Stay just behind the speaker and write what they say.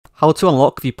how to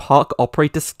unlock the park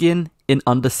operator skin in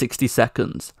under 60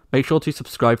 seconds. Make sure to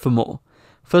subscribe for more.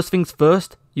 First things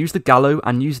first, use the gallo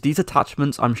and use these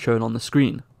attachments I'm showing on the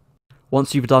screen.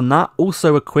 Once you've done that,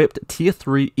 also equip tier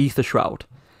 3 ether shroud.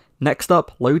 Next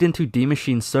up, load into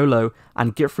D-Machine solo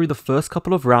and get through the first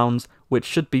couple of rounds, which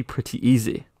should be pretty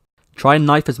easy. Try and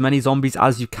knife as many zombies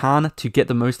as you can to get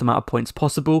the most amount of points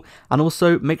possible, and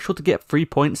also make sure to get 3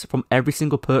 points from every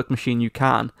single perk machine you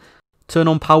can. Turn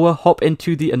on power, hop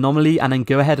into the anomaly, and then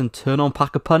go ahead and turn on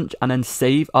Pack-a-Punch and then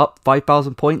save up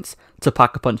 5,000 points to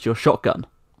Pack-a-Punch your shotgun.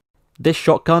 This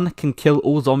shotgun can kill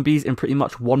all zombies in pretty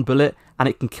much one bullet, and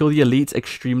it can kill the elites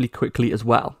extremely quickly as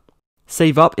well.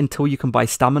 Save up until you can buy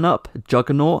Stamina Up,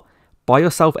 Juggernaut, buy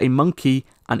yourself a Monkey,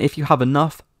 and if you have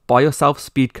enough, buy yourself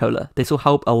Speed Cola. This will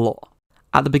help a lot.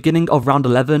 At the beginning of round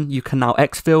 11, you can now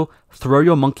exfil, throw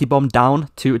your Monkey Bomb down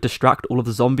to distract all of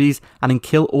the zombies, and then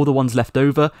kill all the ones left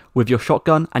over with your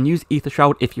shotgun, and use Ether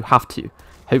Shroud if you have to.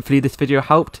 Hopefully this video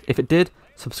helped. If it did,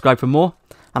 subscribe for more,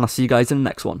 and I'll see you guys in the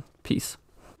next one. Peace.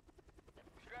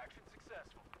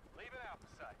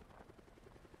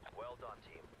 Well done,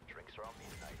 team. Drinks are on me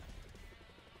tonight.